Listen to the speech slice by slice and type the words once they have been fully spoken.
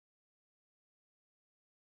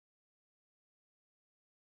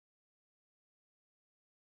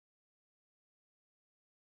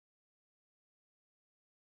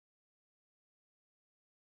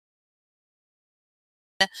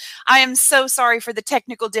I am so sorry for the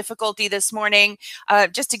technical difficulty this morning.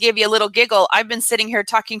 Just to give you a little giggle, I've been sitting here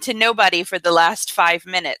talking to nobody for the last 5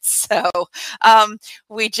 minutes. So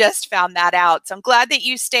we just found that out. So I'm glad that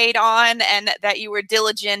you stayed on and that you were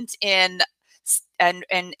diligent in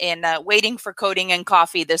waiting for coding and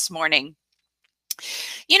coffee this morning.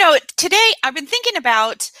 You know, today I've been thinking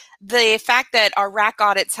about the fact that our rack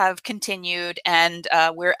audits have continued and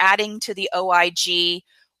we're adding to the OIG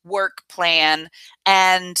work plan.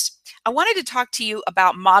 And I wanted to talk to you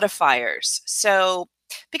about modifiers. So,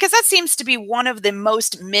 because that seems to be one of the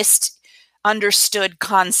most misunderstood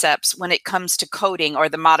concepts when it comes to coding, or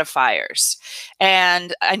the modifiers.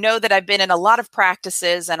 And I know that I've been in a lot of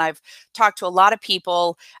practices and I've talked to a lot of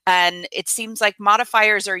people, and it seems like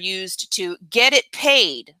modifiers are used to get it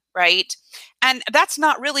paid, right? And that's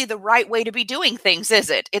not really the right way to be doing things, is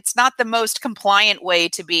it? It's not the most compliant way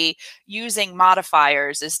to be using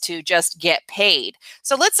modifiers, is to just get paid.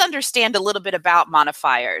 So let's understand a little bit about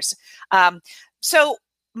modifiers. So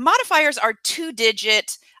modifiers are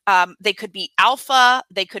two-digit. They could be alpha,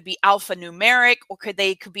 they could be alphanumeric, or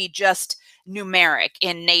they could be just numeric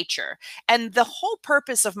in nature. And the whole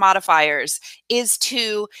purpose of modifiers is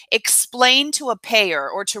to explain to a payer,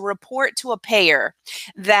 or to report to a payer,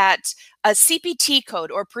 that a CPT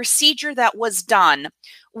code or procedure that was done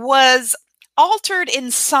was altered in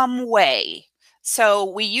some way. So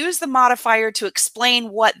we use the modifier to explain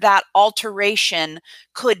what that alteration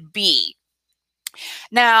could be.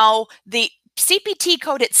 Now, the CPT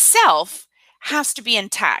code itself has to be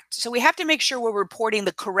intact. So we have to make sure we're reporting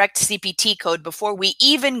the correct CPT code before we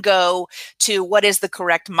even go to what is the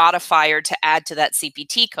correct modifier to add to that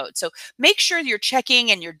CPT code. So make sure you're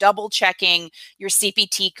checking and you're double checking your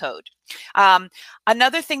CPT code.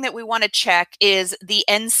 Another thing that we want to check is the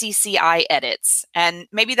NCCI edits. And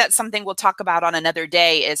maybe that's something we'll talk about on another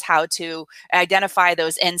day, is how to identify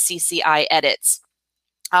those NCCI edits.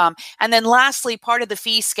 And then lastly, part of the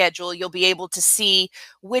fee schedule, you'll be able to see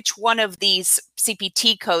which one of these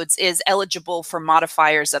CPT codes is eligible for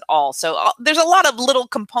modifiers at all. So there's a lot of little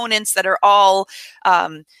components that are all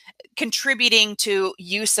contributing to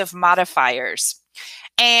use of modifiers.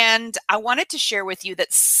 And I wanted to share with you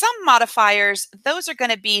that some modifiers, those are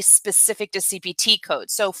going to be specific to CPT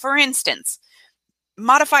codes. So for instance,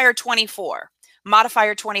 modifier 24.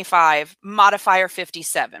 Modifier 25, modifier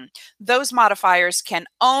 57. Those modifiers can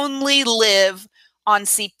only live on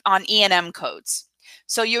E&M codes.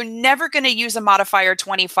 So you're never going to use a modifier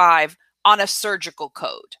 25 on a surgical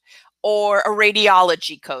code or a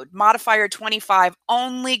radiology code. Modifier 25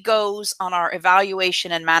 only goes on our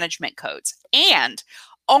evaluation and management codes, and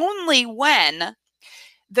only when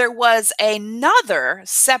there was another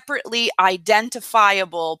separately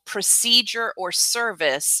identifiable procedure or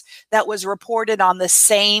service that was reported on the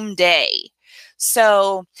same day.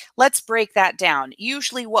 So let's break that down.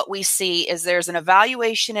 Usually what we see is there's an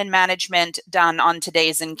evaluation and management done on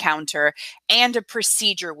today's encounter, and a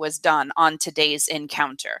procedure was done on today's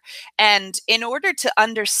encounter. And in order to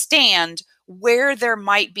understand where there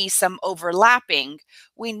might be some overlapping,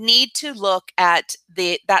 we need to look at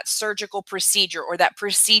that surgical procedure, or that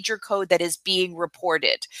procedure code that is being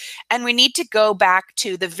reported. And we need to go back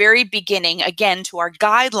to the very beginning, again, to our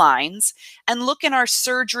guidelines, and look in our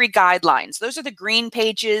surgery guidelines. Those are the green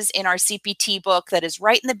pages in our CPT book that is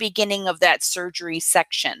right in the beginning of that surgery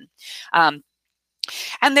section.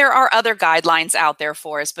 And there are other guidelines out there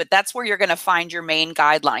for us, but that's where you're going to find your main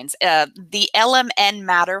guidelines. The LMN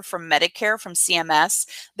matter from Medicare, from CMS.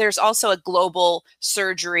 There's also a global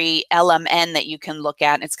surgery LMN that you can look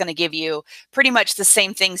at. And it's going to give you pretty much the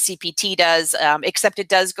same thing CPT does, except it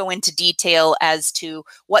does go into detail as to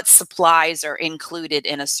what supplies are included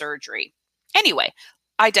in a surgery. Anyway,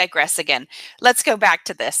 I digress again. Let's go back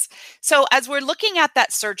to this. So as we're looking at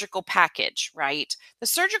that surgical package, right? The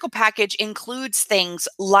surgical package includes things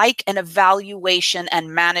like an evaluation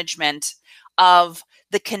and management of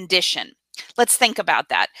the condition. Let's think about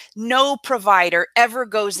that. No provider ever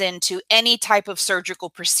goes into any type of surgical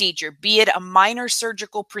procedure, be it a minor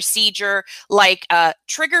surgical procedure like a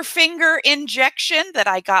trigger finger injection that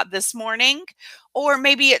I got this morning, or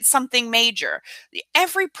maybe it's something major.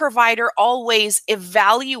 Every provider always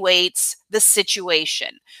evaluates the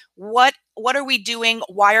situation. What are we doing?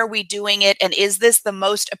 Why are we doing it? And is this the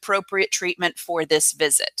most appropriate treatment for this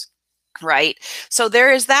visit? Right? So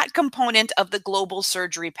there is that component of the global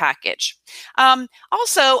surgery package.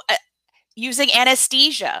 Also, Using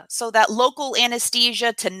anesthesia, so that local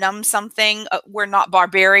anesthesia to numb something. We're not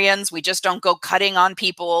barbarians. We just don't go cutting on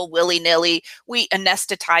people willy-nilly. We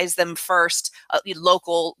anesthetize them first,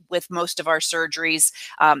 local with most of our surgeries.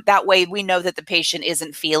 That way we know that the patient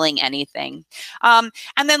isn't feeling anything. And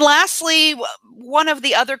then lastly, one of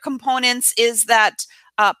the other components is that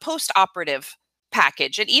post-operative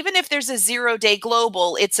package. And even if there's a 0-day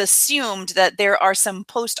global, it's assumed that there are some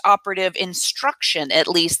post-operative instruction, at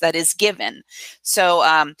least, that is given. So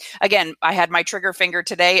again, I had my trigger finger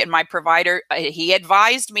today, and my provider, he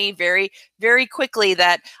advised me very, very quickly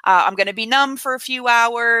that I'm going to be numb for a few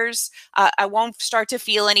hours. I won't start to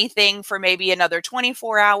feel anything for maybe another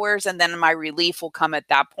 24 hours, and then my relief will come at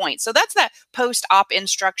that point. So that's that post-op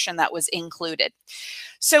instruction that was included.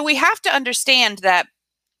 So we have to understand that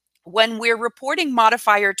when we're reporting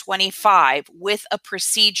modifier 25 with a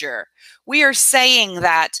procedure, we are saying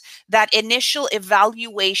that that initial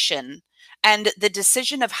evaluation and the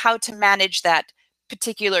decision of how to manage that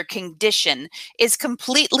particular condition is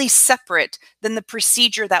completely separate than the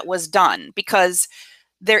procedure that was done, because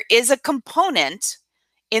there is a component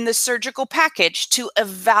in the surgical package to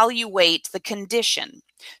evaluate the condition.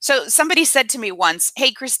 So somebody said to me once,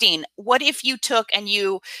 "Hey, Christine, what if you took and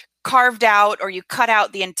you carved out or you cut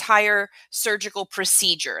out the entire surgical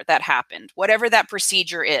procedure that happened, whatever that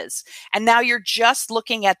procedure is, and now you're just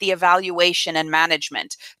looking at the evaluation and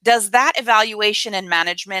management? Does that evaluation and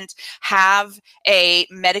management have a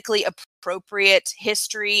medically appropriate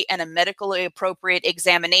history and a medically appropriate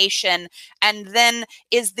examination? And then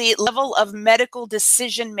is the level of medical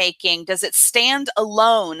decision making, does it stand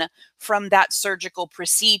alone from that surgical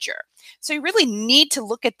procedure?" So you really need to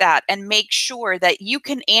look at that and make sure that you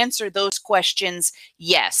can answer those questions.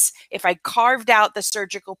 Yes, if I carved out the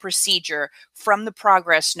surgical procedure from the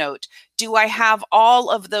progress note, do I have all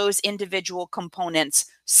of those individual components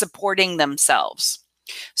supporting themselves?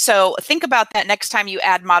 So think about that next time you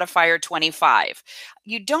add modifier 25.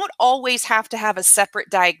 You don't always have to have a separate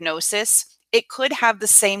diagnosis. It could have the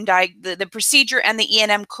same the procedure, and the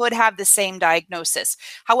E&M could have the same diagnosis.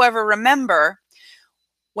 However, remember,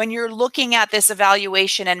 when you're looking at this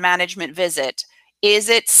evaluation and management visit, is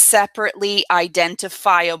it separately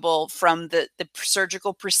identifiable from the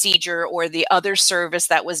surgical procedure or the other service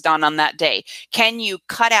that was done on that day? Can you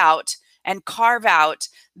cut out and carve out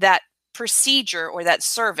that procedure or that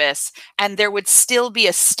service, and there would still be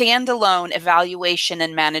a standalone evaluation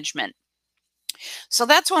and management? So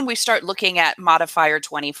that's when we start looking at modifier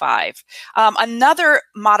 25. Another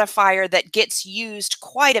modifier that gets used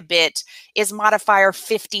quite a bit is modifier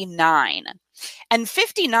 59. And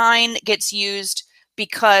 59 gets used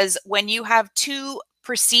because when you have two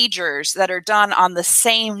procedures that are done on the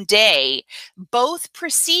same day, both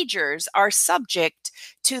procedures are subject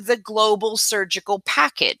to the global surgical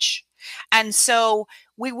package. And so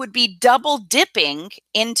we would be double dipping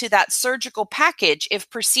into that surgical package if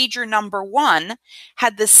procedure number 1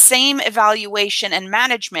 had the same evaluation and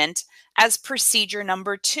management as procedure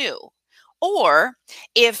number 2. Or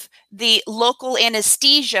if the local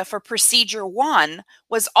anesthesia for procedure 1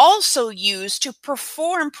 was also used to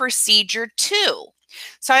perform procedure 2.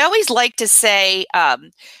 So I always like to say,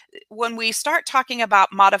 when we start talking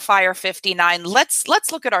about modifier 59, let's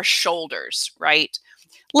look at our shoulders, right?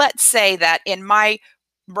 Let's say that in my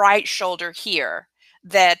right shoulder here,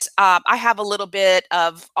 that I have a little bit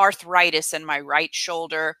of arthritis in my right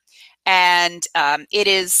shoulder, and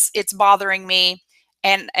it's bothering me.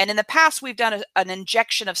 And in the past, we've done an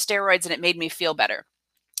injection of steroids, and it made me feel better.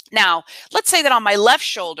 Now, let's say that on my left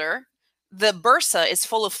shoulder, the bursa is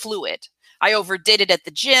full of fluid. I overdid it at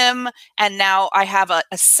the gym, and now I have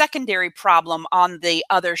a secondary problem on the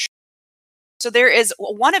other shoulder. So there is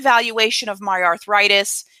one evaluation of my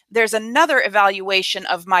arthritis. There's another evaluation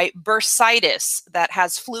of my bursitis that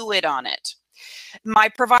has fluid on it. My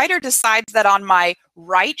provider decides that on my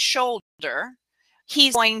right shoulder,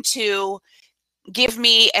 he's going to give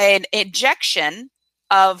me an injection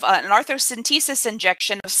of an arthrocentesis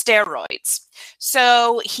injection of steroids.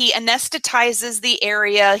 So he anesthetizes the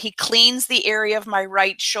area, he cleans the area of my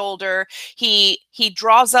right shoulder, he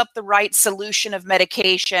draws up the right solution of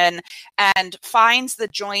medication and finds the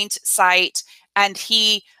joint site, and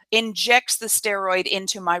he injects the steroid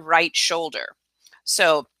into my right shoulder.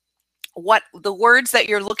 So what the words that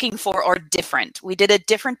you're looking for are different. We did a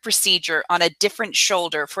different procedure on a different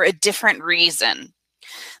shoulder for a different reason.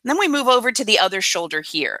 And then we move over to the other shoulder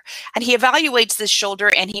here, and he evaluates this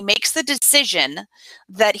shoulder, and he makes the decision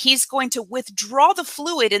that he's going to withdraw the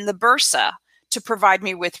fluid in the bursa to provide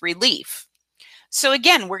me with relief. So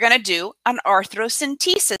again, we're going to do an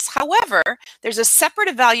arthrocentesis. However, there's a separate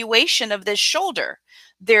evaluation of this shoulder.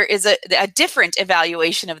 there is a different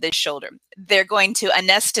evaluation of this shoulder. They're going to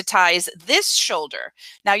anesthetize this shoulder.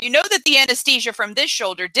 Now, you know that the anesthesia from this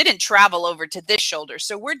shoulder didn't travel over to this shoulder.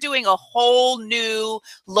 So we're doing a whole new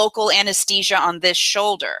local anesthesia on this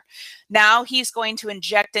shoulder. Now he's going to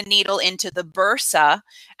inject a needle into the bursa,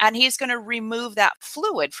 and he's going to remove that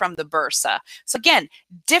fluid from the bursa. So again,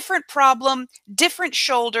 different problem, different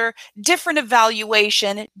shoulder, different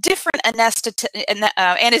evaluation, different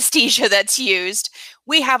anesthesia that's used.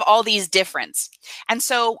 We have all these difference. And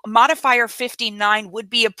so modifier 59 would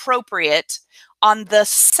be appropriate on the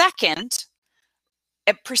second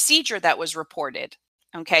procedure that was reported.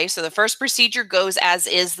 Okay, so the first procedure goes as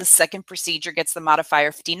is, the second procedure gets the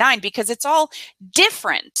modifier 59 because it's all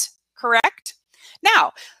different, correct?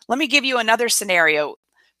 Now, let me give you another scenario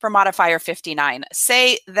for modifier 59.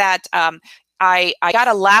 Say that I got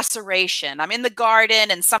a laceration. I'm in the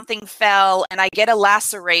garden and something fell and I get a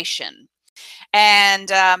laceration.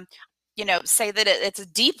 And you know, say that it's a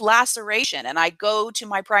deep laceration, and I go to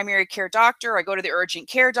my primary care doctor, I go to the urgent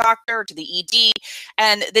care doctor, to the ED,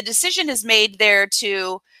 and the decision is made there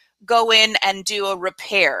to go in and do a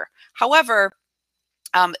repair. However,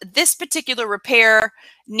 this particular repair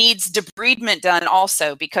needs debridement done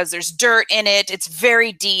also because there's dirt in it. It's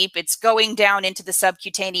very deep. It's going down into the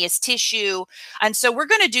subcutaneous tissue. And so we're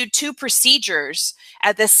going to do two procedures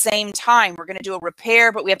at the same time. We're going to do a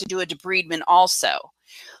repair, but we have to do a debridement also.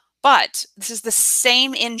 But this is the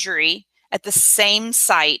same injury at the same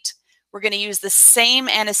site. We're going to use the same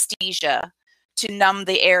anesthesia to numb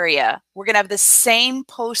the area. We're going to have the same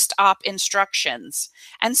post-op instructions.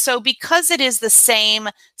 And so because it is the same,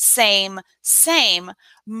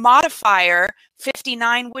 modifier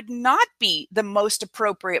 59 would not be the most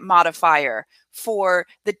appropriate modifier for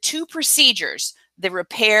the two procedures, the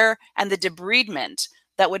repair and the debridement.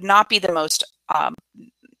 That would not be the most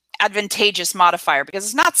advantageous modifier because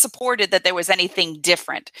it's not supported that there was anything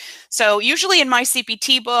different. So usually in my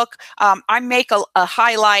CPT book, I make a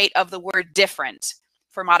highlight of the word different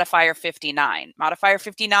for modifier 59. Modifier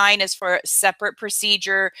 59 is for a separate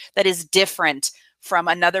procedure that is different from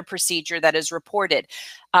another procedure that is reported.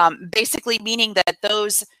 Basically meaning that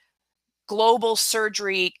those global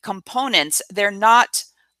surgery components, they're not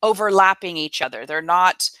overlapping each other. They're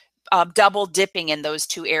not double dipping in those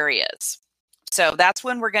two areas. So that's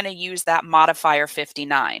when we're going to use that modifier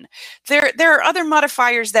 59. There are other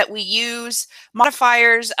modifiers that we use.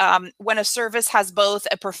 Modifiers, when a service has both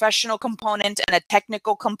a professional component and a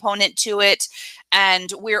technical component to it,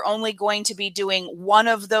 and we're only going to be doing one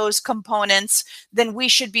of those components, then we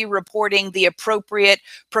should be reporting the appropriate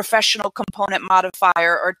professional component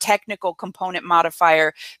modifier or technical component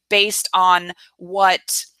modifier based on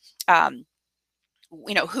what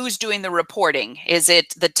you know, who's doing the reporting. Is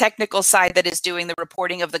it the technical side that is doing the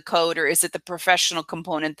reporting of the code, or is it the professional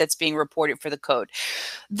component that's being reported for the code?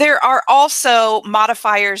 There are also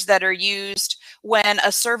modifiers that are used when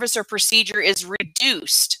a service or procedure is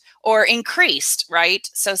reduced or increased, right?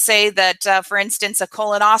 So say that, for instance, a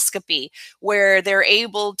colonoscopy, where they're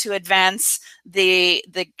able to advance the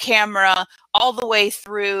camera all the way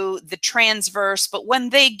through the transverse, but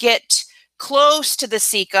when they get close to the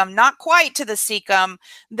cecum, not quite to the cecum,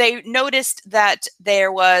 they noticed that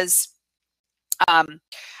there was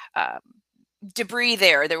debris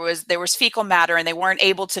there. There was fecal matter, and they weren't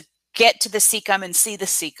able to get to the cecum and see the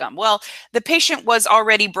cecum. Well, the patient was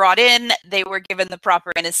already brought in. They were given the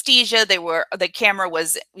proper anesthesia. The camera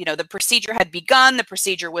was, you know, the procedure had begun. The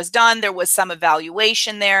procedure was done. There was some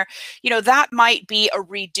evaluation there. You know, that might be a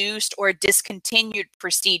reduced or discontinued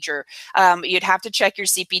procedure. You'd have to check your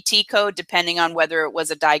CPT code depending on whether it was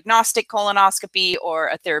a diagnostic colonoscopy or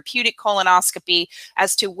a therapeutic colonoscopy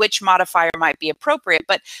as to which modifier might be appropriate.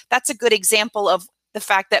 But that's a good example of the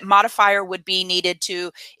fact that modifier would be needed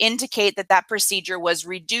to indicate that that procedure was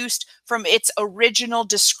reduced from its original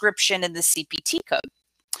description in the CPT code.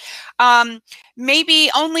 Maybe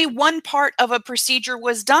only one part of a procedure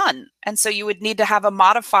was done, and so you would need to have a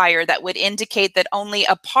modifier that would indicate that only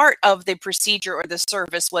a part of the procedure or the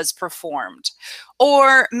service was performed.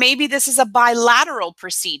 Or maybe this is a bilateral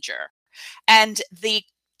procedure, and the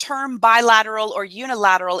term bilateral or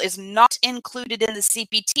unilateral is not included in the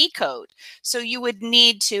CPT code. So you would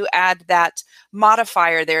need to add that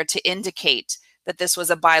modifier there to indicate that this was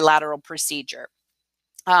a bilateral procedure.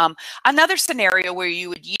 Another scenario where you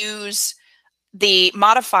would use the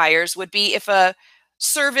modifiers would be if a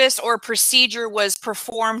service or procedure was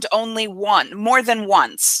performed only more than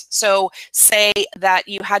once. So say that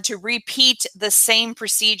you had to repeat the same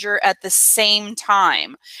procedure at the same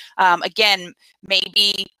time. Again,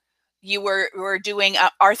 maybe you were doing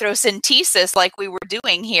arthrocentesis like we were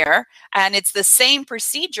doing here, and it's the same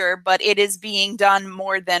procedure, but it is being done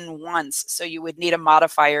more than once. So you would need a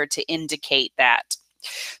modifier to indicate that.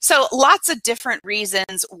 So lots of different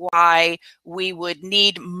reasons why we would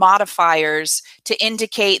need modifiers to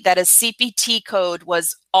indicate that a CPT code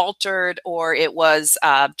was altered or it was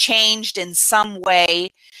changed in some way.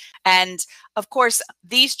 And of course,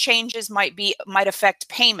 these changes might affect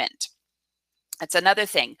payment. That's another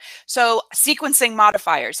thing. So sequencing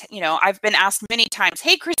modifiers, I've been asked many times,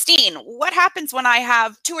 hey, Christine, what happens when I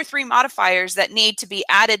have 2 or 3 modifiers that need to be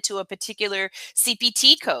added to a particular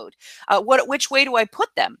CPT code? Which way do I put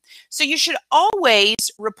them? So you should always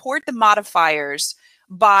report the modifiers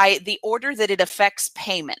by the order that it affects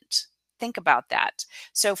payment. Think about that.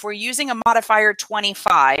 So if we're using a modifier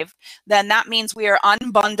 25, then that means we are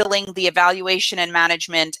unbundling the evaluation and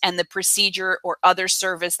management and the procedure or other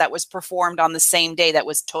service that was performed on the same day that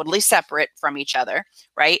was totally separate from each other,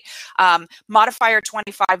 right? Modifier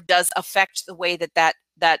 25 does affect the way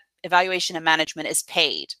that evaluation and management is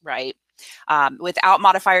paid, right? Without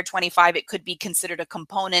modifier 25, it could be considered a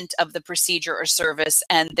component of the procedure or service,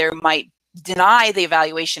 and there might deny the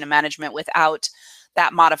evaluation and management without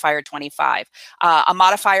that modifier 25. A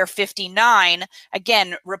modifier 59,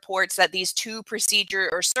 again, reports that these 2 procedure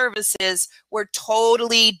or services were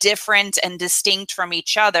totally different and distinct from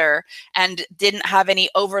each other and didn't have any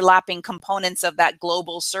overlapping components of that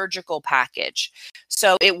global surgical package.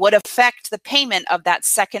 So it would affect the payment of that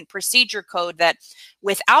second procedure code that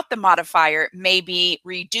without the modifier may be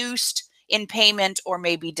reduced in payment or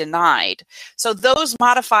may be denied. So those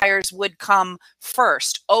modifiers would come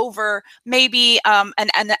first over maybe an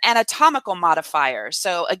anatomical modifier.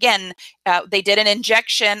 So again, they did an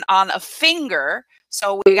injection on a finger.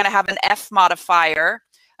 So we're going to have an F modifier,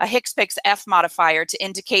 a HCPCS F modifier to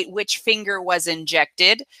indicate which finger was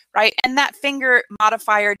injected, right? And that finger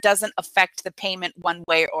modifier doesn't affect the payment one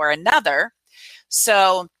way or another.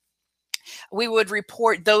 So we would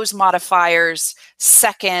report those modifiers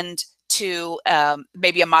second to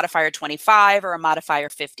maybe a modifier 25 or a modifier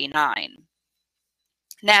 59.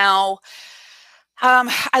 Now,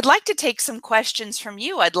 I'd like to take some questions from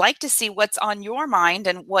you. I'd like to see what's on your mind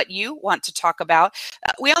and what you want to talk about.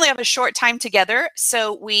 We only have a short time together,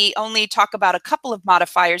 so we only talk about a couple of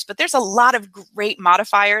modifiers, but there's a lot of great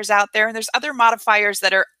modifiers out there, and there's other modifiers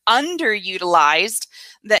that are underutilized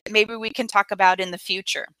that maybe we can talk about in the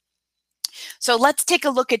future. So let's take a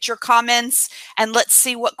look at your comments and let's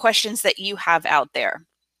see what questions that you have out there.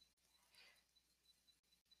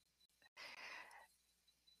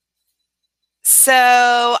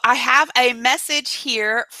 So I have a message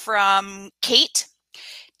here from Kate.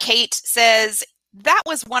 Kate says, that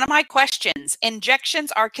was one of my questions.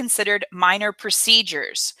 Injections are considered minor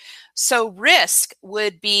procedures. So risk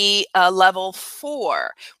would be a level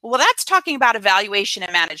 4. Well, that's talking about evaluation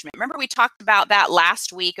and management. Remember, we talked about that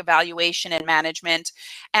last week, evaluation and management.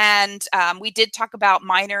 And we did talk about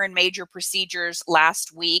minor and major procedures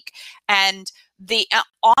last week. And the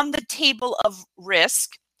on the table of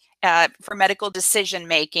risk, for medical decision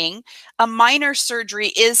making, a minor surgery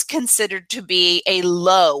is considered to be a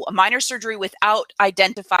low. A minor surgery without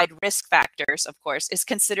identified risk factors, of course, is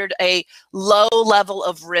considered a low level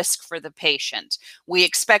of risk for the patient. We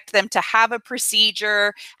expect them to have a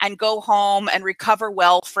procedure and go home and recover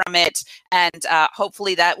well from it. And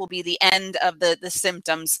hopefully that will be the end of the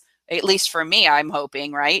symptoms, at least for me, I'm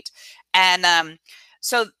hoping, right? And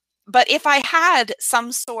but if I had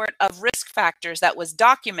some sort of risk factors that was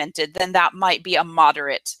documented, then that might be a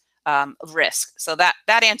moderate risk. So that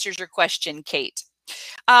answers your question, Kate.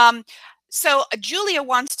 So Julia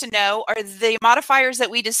wants to know, are the modifiers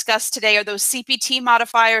that we discussed today, are those CPT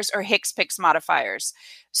modifiers or HCPCS modifiers?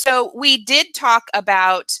 So we did talk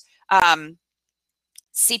about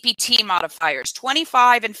CPT modifiers.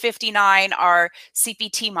 25 and 59 are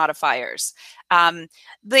CPT modifiers.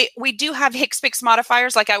 We do have HCPCS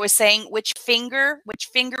modifiers, like I was saying, which finger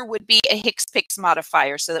would be a HCPCS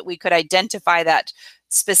modifier so that we could identify that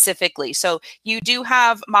specifically. So you do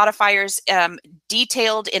have modifiers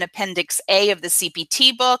detailed in Appendix A of the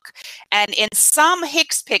CPT book, and in some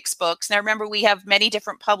HCPCS books, now remember we have many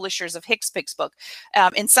different publishers of HCPCS book,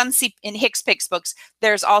 in HCPCS books,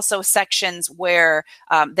 there's also sections where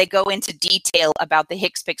they go into detail about the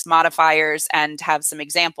HCPCS modifiers and have some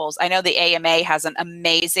examples. I know the AMA has an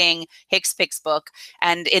amazing HCPCS book,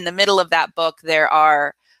 and in the middle of that book there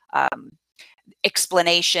are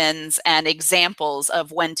explanations and examples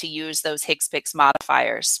of when to use those HCPCS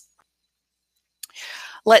modifiers.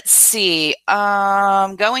 Let's see,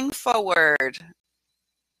 going forward.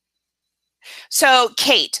 So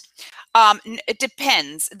Kate, It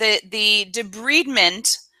depends. The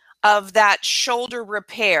debridement of that shoulder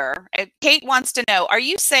repair. Kate wants to know, are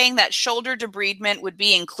you saying that shoulder debridement would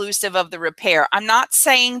be inclusive of the repair? I'm not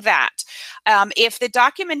saying that. If the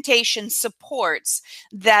documentation supports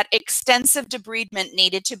that extensive debridement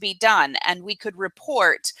needed to be done, and we could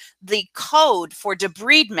report the code for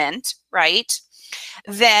debridement, right,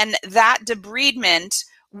 then that debridement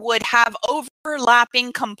would have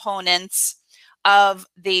overlapping components of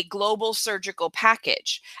the global surgical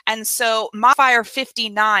package. And so modifier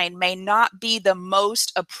 59 may not be the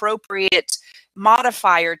most appropriate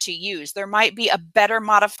modifier to use. There might be a better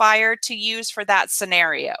modifier to use for that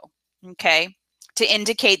scenario, okay, to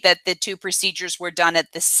indicate that the two procedures were done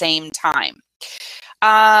at the same time.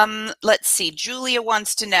 Let's see, Julia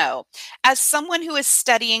wants to know, as someone who is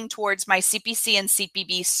studying towards my CPC and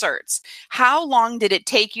CPB certs, how long did it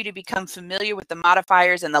take you to become familiar with the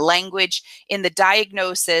modifiers and the language in the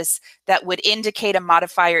diagnosis that would indicate a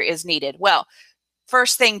modifier is needed? Well,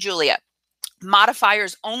 first thing, Julia,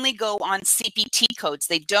 modifiers only go on CPT codes.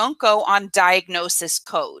 They don't go on diagnosis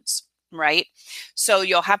codes, right? So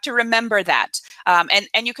you'll have to remember that.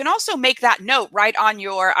 And you can also make that note right on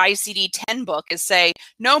your ICD-10 book is say,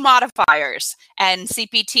 no modifiers, and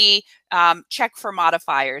CPT, check for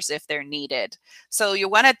modifiers if they're needed. So you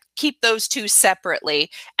want to keep those two separately.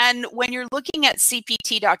 And when you're looking at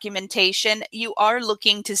CPT documentation, you are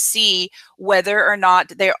looking to see whether or not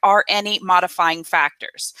there are any modifying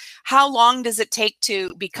factors. How long does it take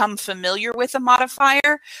to become familiar with a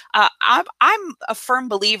modifier? I'm a firm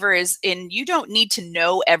believer in you don't need to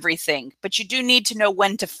know everything, but you do need to know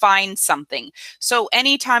when to find something. So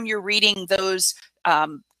anytime you're reading those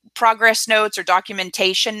progress notes or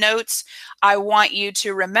documentation notes, I want you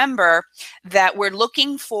to remember that we're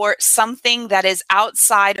looking for something that is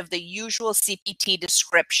outside of the usual CPT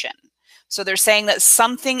description. So they're saying that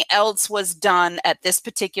something else was done at this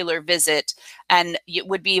particular visit, and it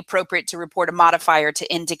would be appropriate to report a modifier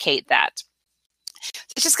to indicate that.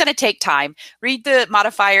 It's just going to take time. Read the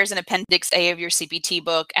modifiers in Appendix A of your CPT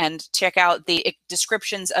book and check out the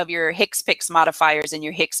descriptions of your HCPCS modifiers in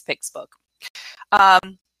your HCPCS book.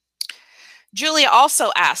 Julia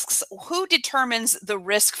also asks, who determines the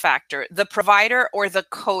risk factor, the provider or the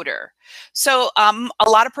coder? So a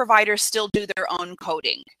lot of providers still do their own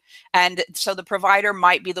coding. And so the provider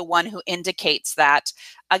might be the one who indicates that.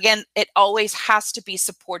 Again, it always has to be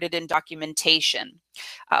supported in documentation.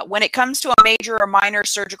 When it comes to a major or minor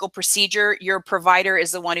surgical procedure, your provider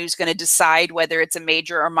is the one who's going to decide whether it's a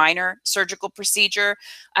major or minor surgical procedure.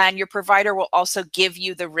 And your provider will also give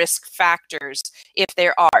you the risk factors if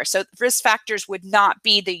there are. So risk factors would not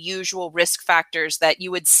be the usual risk factors that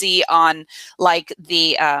you would see on like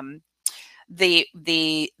the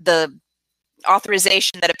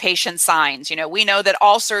authorization that a patient signs. You know, we know that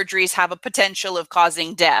all surgeries have a potential of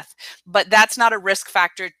causing death, but that's not a risk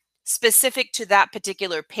factor specific to that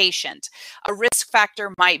particular patient. A risk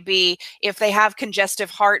factor might be if they have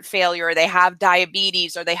congestive heart failure, or they have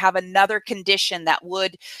diabetes, or they have another condition that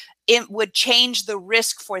would change the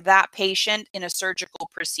risk for that patient in a surgical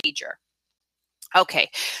procedure.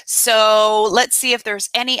 Okay, so let's see if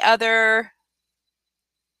there's any other.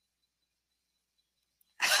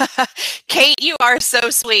 Kate, you are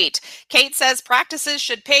so sweet. Kate says practices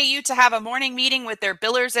should pay you to have a morning meeting with their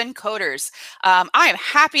billers and coders. I am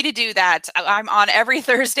happy to do that. I'm on every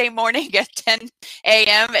Thursday morning at 10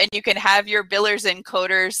 a.m. and you can have your billers and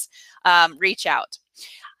coders reach out.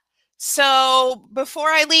 So before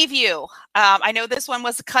I leave you, I know this one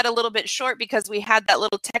was cut a little bit short because we had that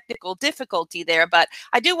little technical difficulty there, but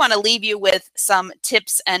I do want to leave you with some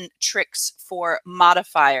tips and tricks for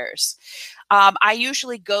modifiers. I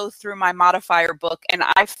usually go through my modifier book and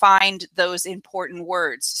I find those important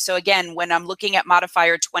words. So again, when I'm looking at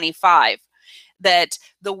modifier 25, that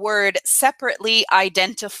the word separately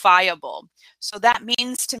identifiable. So that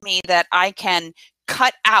means to me that I can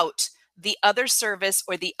cut out the other service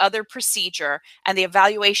or the other procedure, and the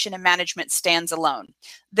evaluation and management stands alone.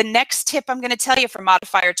 The next tip I'm going to tell you for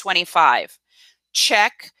modifier 25,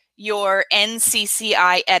 check your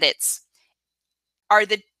NCCI edits. Are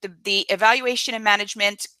the evaluation and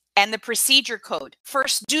management and the procedure code,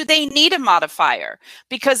 first, do they need a modifier?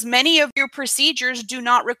 Because many of your procedures do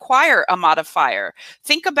not require a modifier.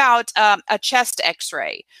 Think about a chest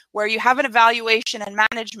x-ray where you have an evaluation and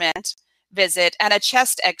management visit and a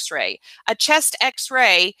chest x-ray. A chest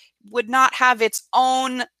x-ray would not have its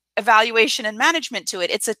own evaluation and management to it.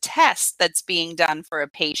 It's a test that's being done for a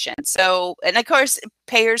patient. So, and of course,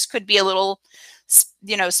 payers could be a little,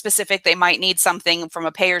 you know, specific. They might need something from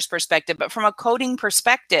a payer's perspective, but from a coding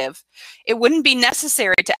perspective, it wouldn't be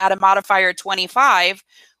necessary to add a modifier 25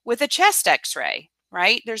 with a chest x-ray,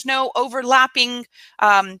 right? There's no overlapping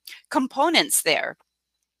components there.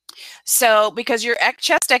 So because your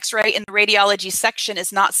chest x-ray in the radiology section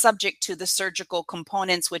is not subject to the surgical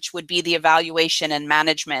components, which would be the evaluation and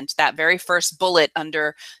management, that very first bullet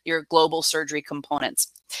under your global surgery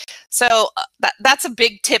components. So that's a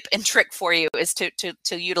big tip and trick for you, is to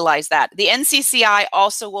utilize that. The NCCI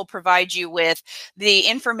also will provide you with the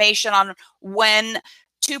information on when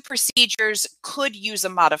 2 procedures could use a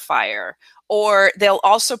modifier, or they'll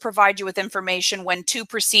also provide you with information when 2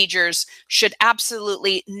 procedures should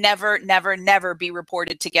absolutely never, never, never be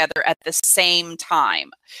reported together at the same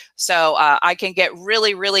time. So I can get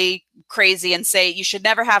really, really crazy and say you should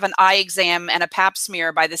never have an eye exam and a pap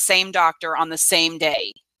smear by the same doctor on the same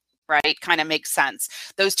day. Right? Kind of makes sense.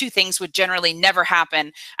 Those 2 things would generally never happen.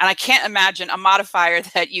 And I can't imagine a modifier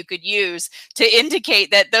that you could use to indicate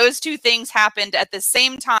that those 2 things happened at the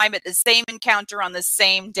same time, at the same encounter on the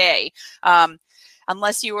same day.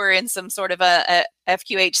 Unless you were in some sort of a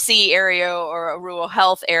FQHC area or a rural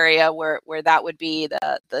health area where that would be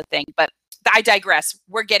the thing. But I digress.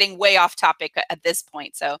 We're getting way off topic at this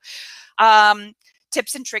point. So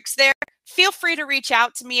tips and tricks there. Feel free to reach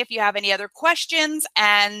out to me if you have any other questions.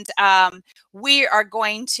 And we are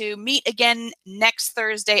going to meet again next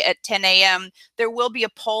Thursday at 10 a.m. There will be a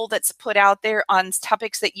poll that's put out there on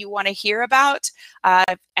topics that you want to hear about.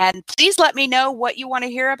 And please let me know what you want to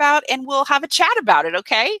hear about, and we'll have a chat about it,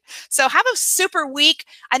 okay? So have a super week,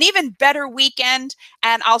 an even better weekend,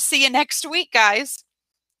 and I'll see you next week, guys.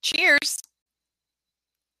 Cheers.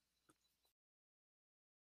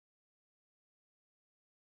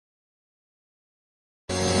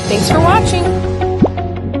 Thanks for watching.